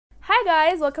Hi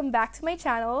guys, welcome back to my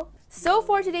channel. So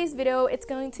for today's video, it's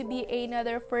going to be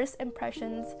another first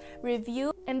impressions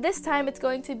review, and this time it's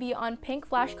going to be on Pink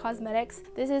Flash Cosmetics.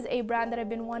 This is a brand that I've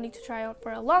been wanting to try out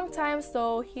for a long time,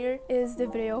 so here is the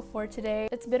video for today.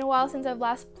 It's been a while since I've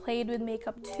last played with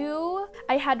makeup too.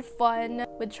 I had fun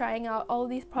with trying out all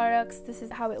these products. This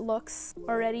is how it looks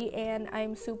already, and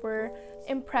I'm super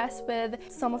impressed with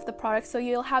some of the products, so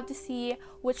you'll have to see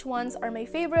which ones are my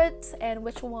favorites and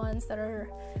which ones that are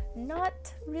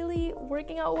not really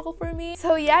working out well for me.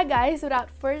 So yeah guys, without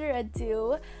further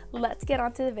ado, let's get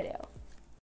on to the video.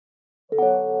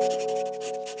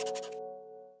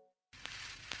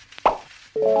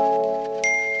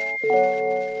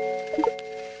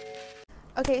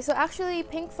 Okay, so actually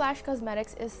Pink Flash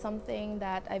Cosmetics is something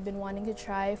that I've been wanting to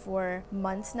try for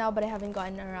months now, but I haven't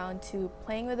gotten around to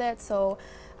playing with it, so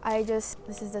this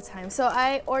is the time. So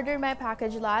I ordered my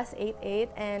package last 8/8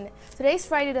 and today's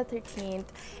Friday the 13th,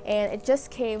 and it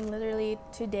just came literally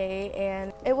today,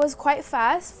 and it was quite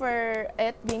fast for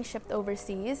it being shipped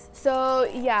overseas. So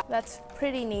yeah, that's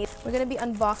pretty neat. We're gonna be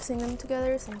unboxing them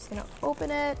together, so I'm just gonna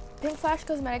open it. Pink Flash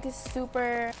Cosmetics is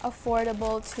super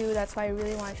affordable too, that's why I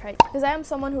really want to try it, because I am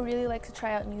someone who really likes to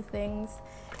try out new things,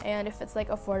 and if it's like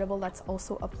affordable, that's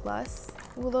also a plus.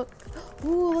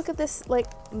 Ooh, look at this like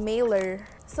mailer.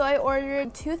 So I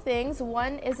ordered two things.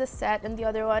 One is a set and the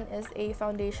other one is a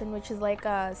foundation, which is like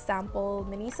a sample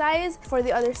mini size. For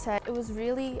the other set, it was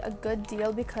really a good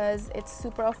deal because it's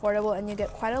super affordable and you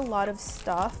get quite a lot of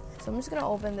stuff. So I'm just gonna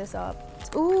open this up.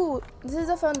 Ooh, this is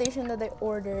a foundation that I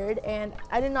ordered, and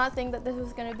I did not think that this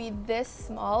was gonna be this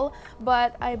small,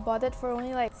 but I bought it for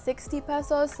only like 60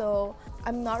 pesos, so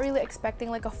I'm not really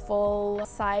expecting like a full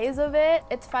size of it.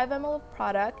 It's 5 ml of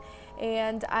product,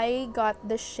 and I got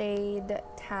the shade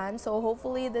tan, so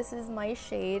hopefully this is my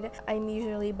shade. I'm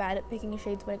usually bad at picking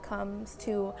shades when it comes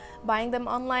to buying them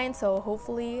online, so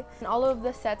hopefully. And all of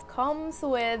the sets comes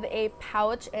with a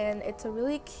pouch, and it's a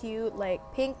really cute like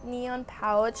pink neon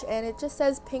pouch, and it just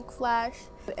says Pink Flash,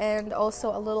 and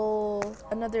also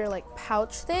another like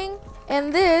pouch thing.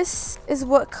 And this is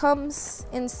what comes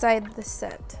inside the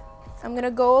set. I'm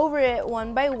gonna go over it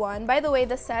one by one. By the way,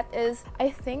 the set is, I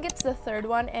think it's the third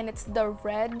one, and it's the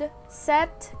red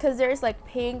set, because there's like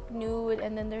pink, nude,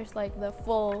 and then there's like the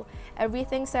full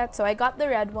everything set. So I got the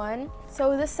red one.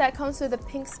 So this set comes with a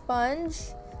pink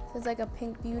sponge. It's like a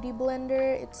pink beauty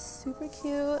blender. It's super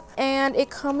cute. And it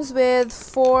comes with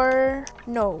 5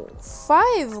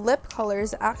 lip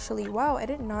colors actually. Wow, I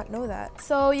did not know that.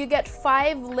 So you get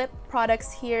 5 lip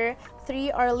products here.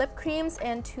 3 are lip creams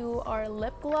and 2 are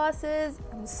lip glosses.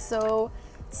 I'm so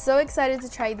excited to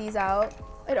try these out.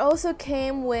 It also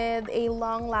came with a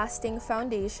long-lasting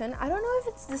foundation. I don't know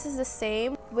if this is the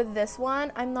same with this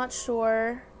one. I'm not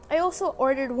sure. I also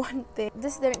ordered one thing.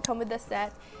 This didn't come with the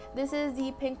set. This is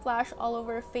the Pink Flash All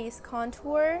Over Face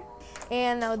Contour.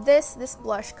 And now this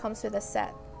blush comes with a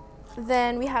set.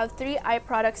 Then we have 3 eye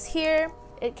products here.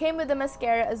 It came with the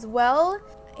mascara as well,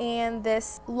 and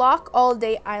this Lock All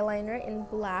Day eyeliner in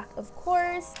black, of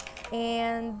course,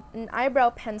 and an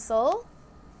eyebrow pencil.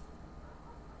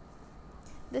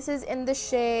 This is in the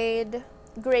shade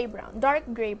gray brown, dark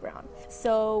gray brown.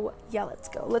 So yeah, let's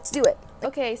go, let's do it.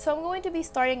 Okay, so I'm going to be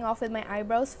starting off with my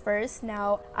eyebrows first.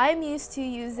 Now, I'm used to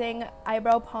using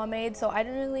eyebrow pomade, so I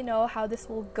don't really know how this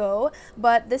will go,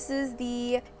 but this is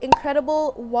the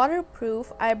incredible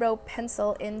waterproof eyebrow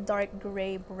pencil in dark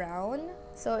gray brown.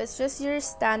 So it's just your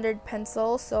standard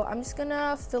pencil, so I'm just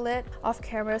gonna fill it off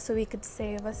camera so we could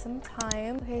save us some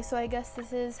time. Okay, so I guess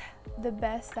this is the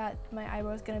best that my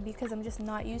eyebrow is gonna be, because I'm just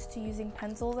not used to using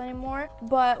pencils anymore.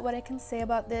 But what I can say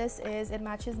about this is it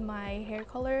matches my hair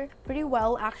color pretty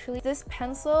well actually. This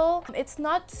pencil, it's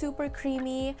not super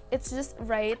creamy, it's just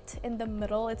right in the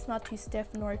middle. It's not too stiff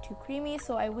nor too creamy,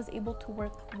 so I was able to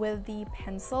work with the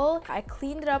pencil. I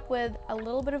cleaned it up with a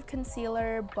little bit of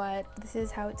concealer, but this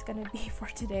is how it's gonna be for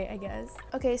today, I guess.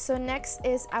 Okay, so next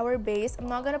is our base. I'm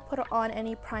not gonna put on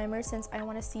any primer since I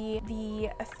want to see the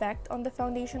effect on the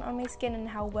foundation on my skin and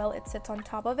how well it sits on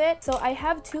top of it. So I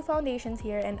have 2 foundations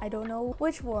here, and I don't know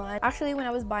which one. Actually, when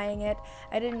I was buying it,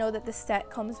 I didn't know that the set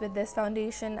comes with this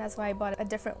foundation. That's why I bought a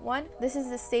different one. This is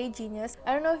the Stay Genius.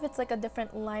 I don't know if it's like a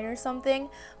different line or something,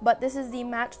 but this is the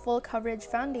matte full coverage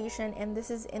foundation, and this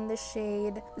is in the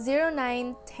shade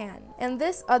 09 Tan. And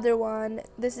this other one,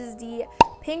 this is the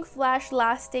Pink Flash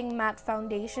Lasting Matte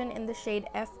Foundation in the shade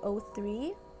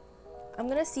F03. I'm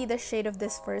gonna see the shade of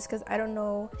this first because I don't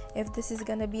know if this is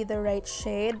gonna be the right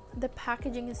shade. The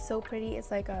packaging is so pretty. It's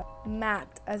like a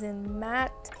matte, as in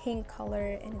matte pink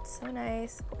color, and it's so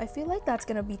nice. I feel like that's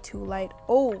gonna be too light.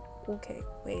 Oh, okay,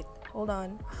 wait, hold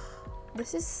on.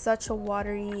 This is such a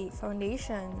watery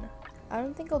foundation. I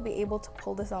don't think I'll be able to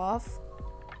pull this off.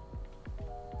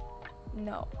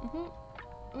 No.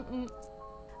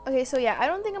 Okay, so yeah, I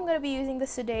don't think I'm gonna be using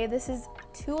this today. This is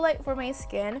too light for my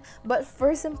skin, but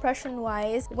first impression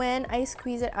wise, when I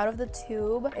squeeze it out of the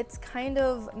tube, it's kind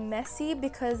of messy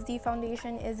because the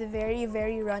foundation is very,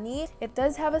 very runny. It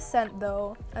does have a scent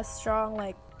though, a strong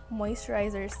like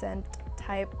moisturizer scent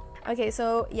type. Okay,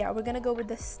 so yeah, we're gonna go with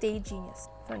the Stay Genius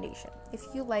foundation. If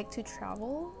you like to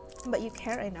travel, but you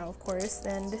can't right now, of course,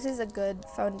 then this is a good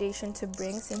foundation to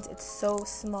bring since it's so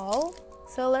small.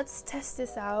 So let's test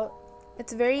this out.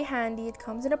 It's very handy. It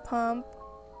comes in a pump.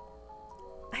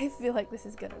 I feel like this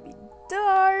is gonna be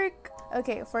dark.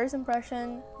 Okay, first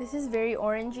impression. This is very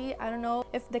orangey. I don't know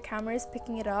if the camera is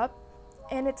picking it up,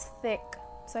 and it's thick.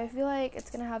 So I feel like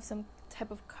it's gonna have some type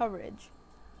of coverage.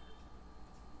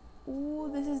 Ooh,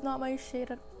 this is not my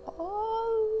shade at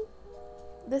all.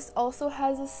 This also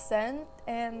has a scent,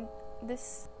 and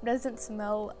this doesn't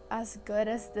smell as good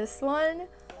as this one,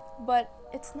 but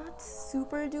it's not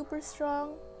super duper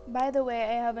strong. By the way,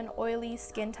 I have an oily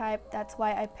skin type. That's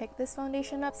why I picked this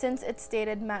foundation up, since it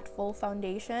stated matte full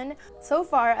foundation. So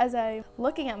far, as I'm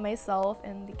looking at myself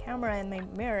in the camera and my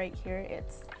mirror right here,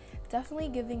 it's definitely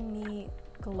giving me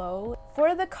glow.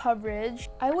 For the coverage,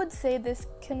 I would say this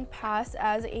can pass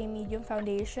as a medium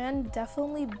foundation,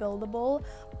 definitely buildable,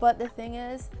 but the thing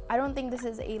is, I don't think this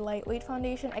is a lightweight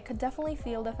foundation. I could definitely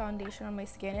feel the foundation on my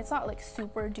skin. It's not like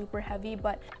super duper heavy,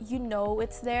 but you know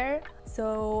it's there.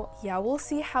 So yeah, we'll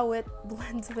see how it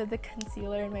blends with the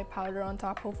concealer and my powder on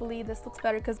top. Hopefully this looks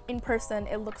better because in person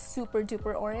it looks super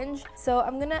duper orange. So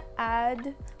I'm gonna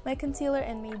add my concealer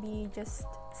and maybe just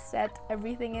set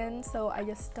everything in so I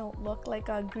just don't look like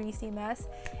a greasy mess,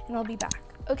 and I'll be back.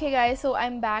 Okay guys, so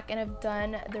I'm back and I've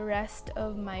done the rest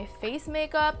of my face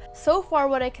makeup. So far,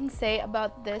 what I can say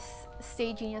about this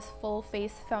Stay Genius Full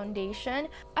Face Foundation,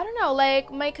 I don't know,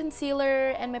 like my concealer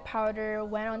and my powder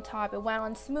went on top. It went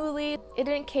on smoothly. It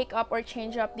didn't cake up or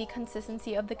change up the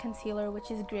consistency of the concealer, which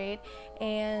is great.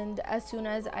 And as soon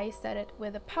as I set it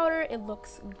with a powder, it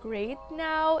looks great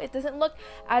now. It doesn't look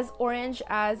as orange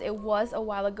as it was a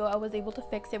while ago. I was able to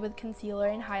fix it with concealer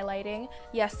and highlighting.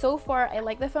 Yeah, so far I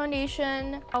like the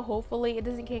foundation. Hopefully it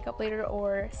doesn't cake up later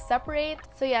or separate.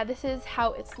 So yeah, this is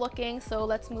how it's looking. So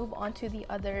let's move on to the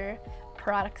other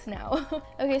products now.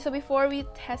 Okay, so before we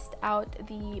test out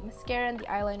the mascara and the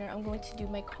eyeliner, I'm going to do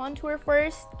my contour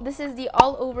first. This is the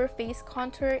all over face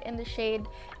contour in the shade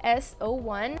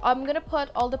S01. I'm gonna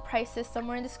put all the prices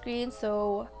somewhere in the screen,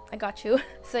 so I got you.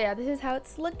 So yeah, this is how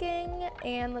it's looking,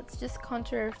 and let's just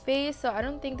contour our face. So I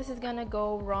don't think this is gonna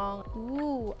go wrong.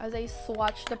 Ooh, as I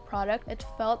swatched the product, it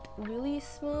felt really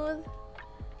smooth.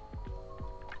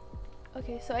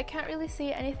 Okay, so I can't really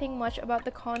say anything much about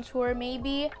the contour.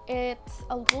 Maybe it's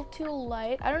a little too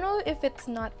light. I don't know if it's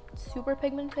not super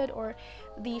pigmented or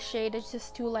the shade is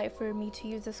just too light for me to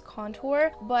use this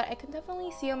contour, but I can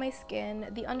definitely see on my skin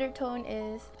the undertone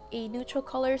is a neutral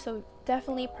color, so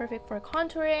definitely perfect for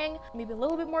contouring. Maybe a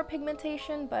little bit more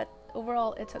pigmentation, but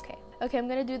overall it's okay. Okay, I'm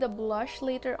gonna do the blush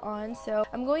later on, so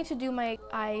I'm going to do my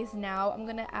eyes now. I'm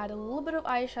gonna add a little bit of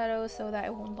eyeshadow so that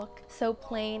it won't look so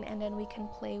plain, and then we can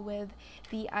play with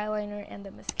the eyeliner and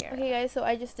the mascara. Okay guys, so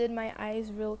I just did my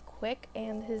eyes real quick,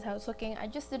 and this is how it's looking. I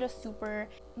just did a super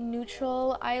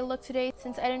neutral eye look today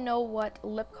since I didn't know what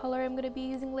lip color I'm gonna be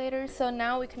using later. So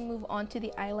now we can move on to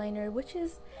the eyeliner, which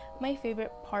is my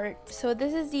favorite part. So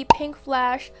this is the Pink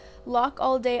Flash Lock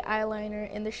All Day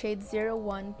eyeliner in the shade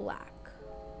 01 Black.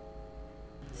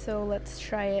 So let's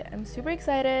try it. I'm super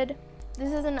excited.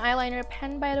 This is an eyeliner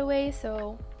pen, by the way,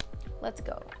 so let's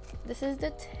go. This is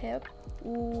the tip.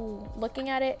 Ooh, looking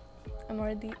at it, I'm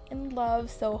already in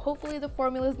love, so hopefully the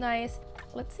formula is nice.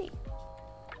 Let's see.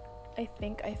 I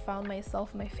think I found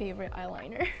myself my favorite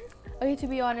eyeliner. Okay, to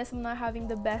be honest, I'm not having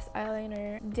the best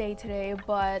eyeliner day today,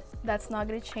 but that's not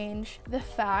gonna change the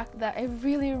fact that I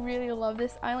really, really love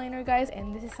this eyeliner, guys,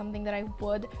 and this is something that I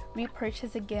would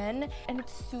repurchase again. And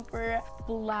it's super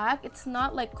black. It's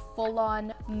not like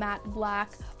full-on matte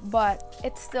black, but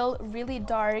it's still really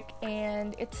dark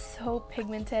and it's so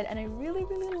pigmented, and I really,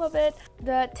 really love it.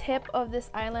 The tip of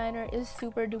this eyeliner is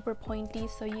super duper pointy,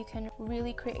 so you can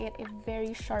really create a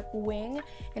very sharp wing,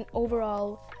 and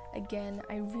overall, again,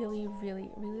 I really, really,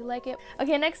 really like it.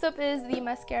 Okay, next up is the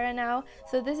mascara now.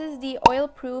 So this is the Oil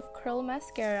Proof Curl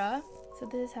Mascara. So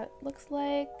this is how it looks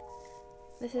like.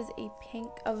 This is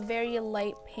a very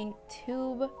light pink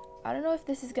tube. I don't know if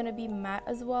this is gonna be matte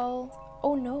as well.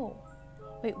 Oh no,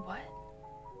 wait, what?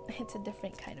 It's a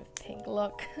different kind of pink.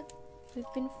 Look, we've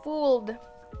been fooled.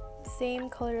 Same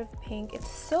color of pink. It's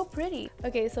so pretty.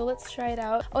 Okay, so let's try it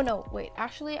out. Oh no, wait,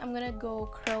 actually I'm gonna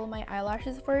go curl my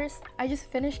eyelashes first. I just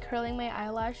finished curling my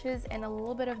eyelashes and a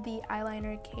little bit of the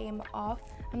eyeliner came off.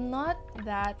 I'm not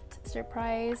that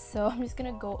surprised, so I'm just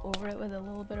gonna go over it with a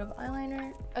little bit of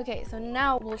eyeliner. Okay, so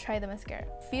now we'll try the mascara.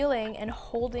 Feeling and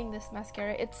holding this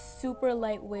mascara, it's super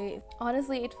lightweight.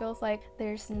 Honestly, it feels like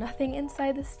there's nothing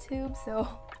inside this tube, so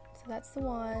that's the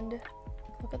wand.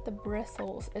 Look at the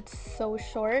bristles, it's so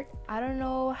short. I don't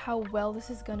know how well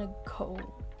this is gonna go.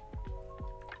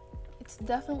 It's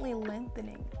definitely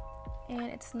lengthening and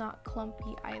it's not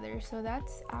clumpy either, so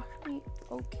that's actually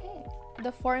okay.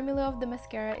 The formula of the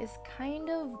mascara is kind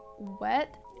of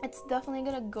wet. It's definitely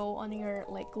gonna go on your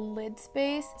like lid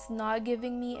space. It's not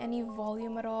giving me any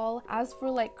volume at all. As for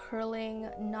like curling,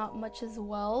 not much as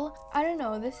well. I don't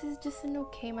know, this is just an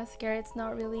okay mascara. It's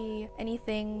not really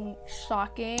anything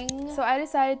shocking. So I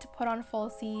decided to put on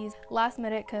Falsies last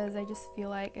minute because I just feel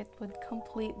like it would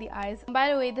complete the eyes. And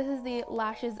by the way, this is the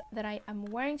lashes that I am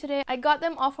wearing today. I got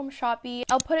them off from Shopee.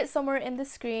 I'll put it somewhere in the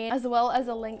screen as well as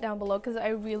a link down below because I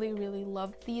really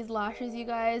love these lashes, you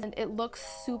guys. And it looks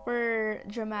super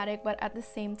dramatic but at the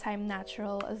same time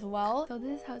natural as well. So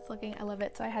this is how it's looking. I love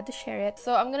it, so I had to share it.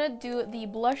 So I'm gonna do the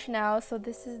blush now. So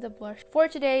this is the blush for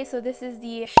today. So this is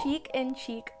the Chic and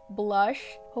Cheek blush.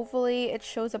 Hopefully it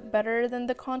shows up better than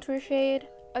the contour shade.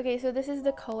 Okay, so this is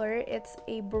the color. It's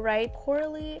a bright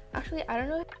corally. Actually, I don't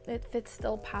know if it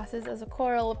still passes as a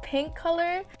coral pink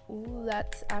color. Ooh,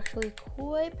 that's actually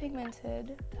quite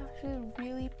pigmented. It's actually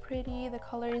really pretty. The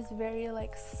color is very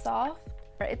like soft.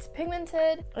 It's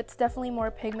pigmented. It's definitely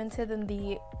more pigmented than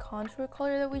the contour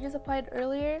color that we just applied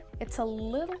earlier. It's a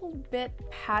little bit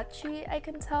patchy, I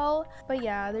can tell. But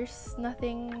yeah, there's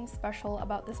nothing special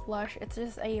about this blush. It's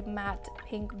just a matte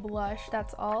pink blush,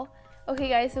 that's all. Okay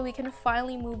guys, so we can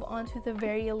finally move on to the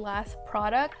very last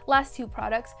two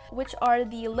products, which are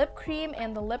the lip cream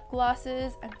and the lip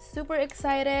glosses. I'm super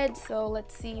excited, so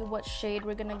let's see what shade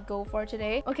we're gonna go for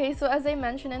today. Okay, so as I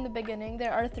mentioned in the beginning,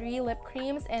 there are 3 lip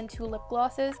creams and 2 lip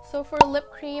glosses. So for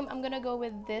lip cream, I'm gonna go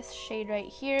with this shade right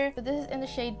here. So this is in the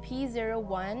shade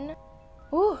P01.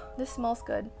 Ooh, this smells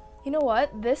good. You know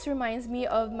what? This reminds me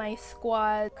of my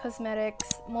Squad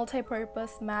Cosmetics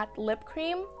multi-purpose matte lip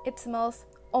cream. It smells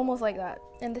almost like that.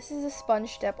 And this is a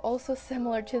sponge tip, also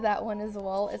similar to that one as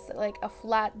well. It's like a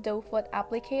flat doe foot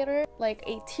applicator, like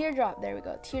a teardrop. There we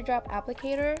go, teardrop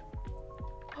applicator.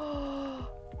 Oh,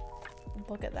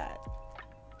 look at that.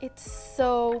 It's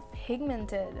so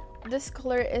pigmented. This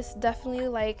color is definitely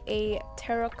like a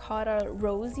terracotta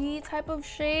rosy type of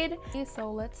shade.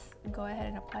 So let's go ahead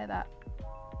and apply that.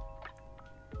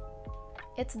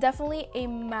 It's definitely a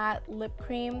matte lip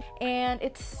cream and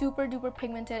it's super duper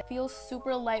pigmented. It feels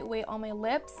super lightweight on my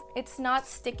lips. It's not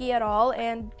sticky at all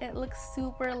and it looks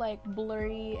super like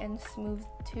blurry and smooth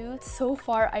too. So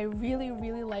far, I really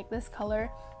like this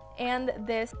color. And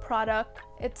this product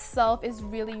itself is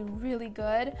really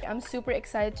good. I'm super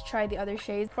excited to try the other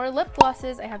shades. For lip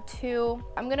glosses, I have 2.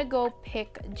 I'm gonna go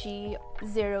pick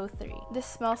G03. This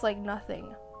smells like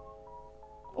nothing.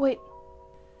 Wait.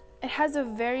 It has a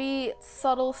very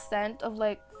subtle scent of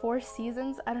like 4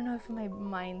 Seasons. I don't know if my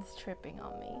mind's tripping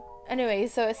on me. Anyway,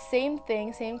 so same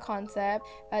thing, same concept.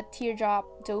 A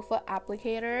teardrop doe foot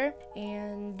applicator.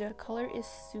 And the color is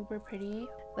super pretty.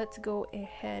 Let's go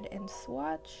ahead and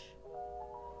swatch.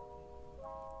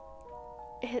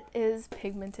 It is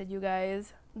pigmented, you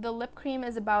guys. The lip cream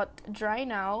is about dry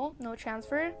now. No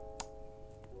transfer.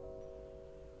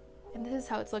 And this is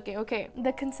how it's looking. Okay,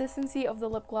 the consistency of the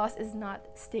lip gloss is not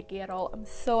sticky at all. I'm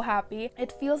so happy.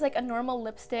 It feels like a normal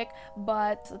lipstick,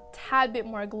 but a tad bit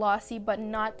more glossy, but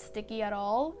not sticky at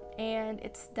all. And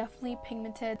it's definitely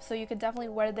pigmented, so you could definitely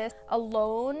wear this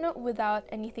alone without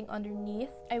anything underneath.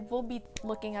 I will be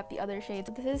looking at the other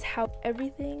shades. This is how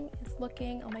everything is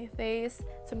looking on my face.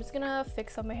 So I'm just gonna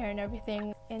fix up my hair and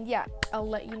everything. And yeah, I'll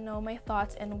let you know my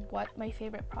thoughts and what my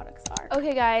favorite products are.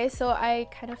 Okay guys, so I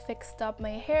kind of fixed up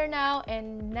my hair now,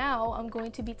 and now I'm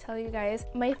going to be telling you guys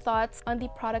my thoughts on the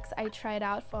products I tried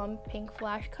out from Pink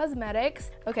Flash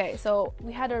Cosmetics. Okay, so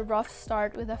we had a rough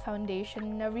start with the foundation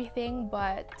and everything,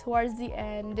 but towards the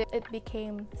end it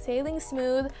became sailing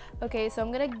smooth. Okay, so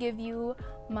I'm gonna give you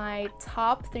my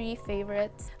top 3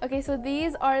 favorites. Okay, so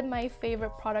these are my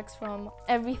favorite products from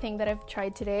everything that I've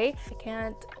tried today. I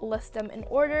can't list them in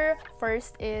order.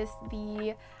 First is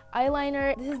the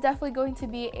eyeliner. This is definitely going to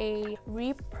be a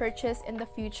repurchase in the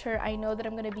future. I know that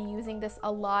I'm going to be using this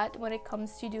a lot when it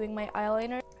comes to doing my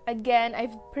eyeliner. Again,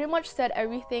 I've pretty much said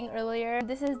everything earlier.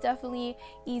 This is definitely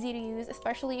easy to use,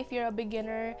 especially if you're a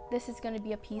beginner. This is going to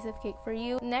be a piece of cake for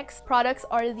you. Next products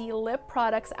are the lip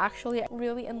products. Actually, I'm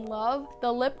really in love.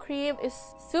 The lip cream is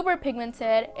super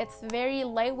pigmented. It's very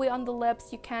lightweight on the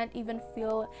lips. You can't even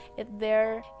feel it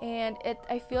there, and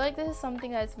I feel like this is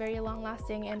something that's very long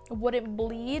lasting and wouldn't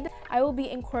bleed. I will be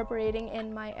incorporating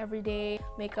in my everyday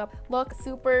makeup look.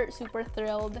 Super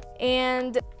thrilled.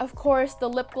 And of course, the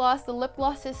lip gloss. The lip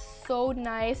gloss is so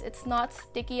nice. It's not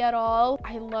sticky at all.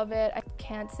 I love it. I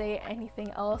can't say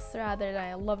anything else rather than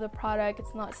I love the product.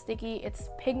 It's not sticky. It's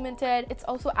pigmented. It's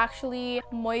also actually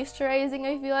moisturizing,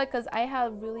 I feel like, because I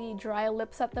have really dry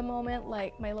lips at the moment.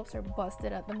 Like, my lips are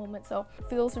busted at the moment, so it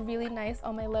feels really nice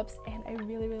on my lips and I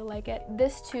really like it.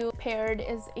 This two paired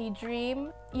is a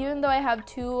dream. Even though I have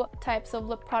two types of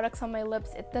lip products on my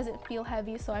lips, it doesn't feel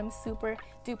heavy, so I'm super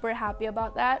duper happy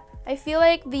about that. I feel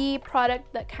like the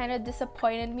product that kind of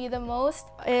disappointed me the most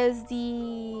is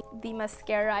the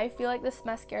mascara. I feel like this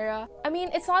mascara, I mean,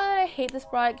 it's not that I hate this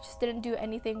product, it just didn't do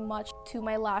anything much to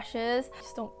my lashes. I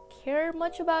just don't care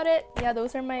much about it. Yeah,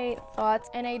 those are my thoughts,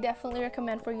 and I definitely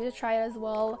recommend for you to try it as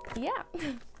well. Yeah.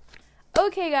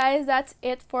 Okay guys, that's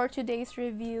it for today's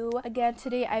review. Again,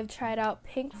 today I've tried out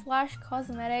Pink Flash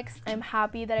Cosmetics. I'm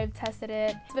happy that I've tested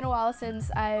it. It's been a while since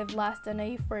I've last done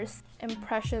a first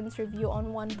impressions review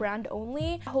on one brand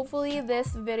only. Hopefully this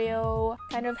video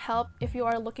kind of helped if you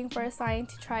are looking for a sign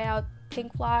to try out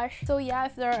Pink Flash. So yeah,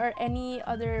 if there are any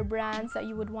other brands that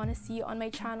you would want to see on my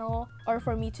channel or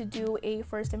for me to do a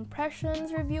first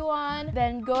impressions review on,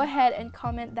 then go ahead and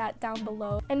comment that down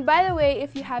below. And by the way,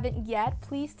 if you haven't yet,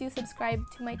 please do subscribe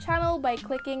to my channel by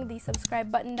clicking the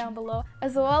subscribe button down below,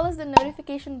 as well as the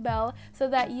notification bell, so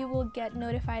that you will get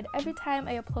notified every time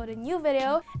I upload a new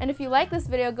video. And if you like this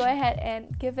video, go ahead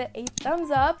and give it a thumbs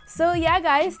up. So yeah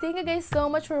guys, thank you guys so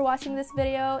much for watching this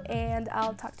video, and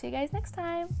I'll talk to you guys next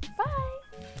time. Bye!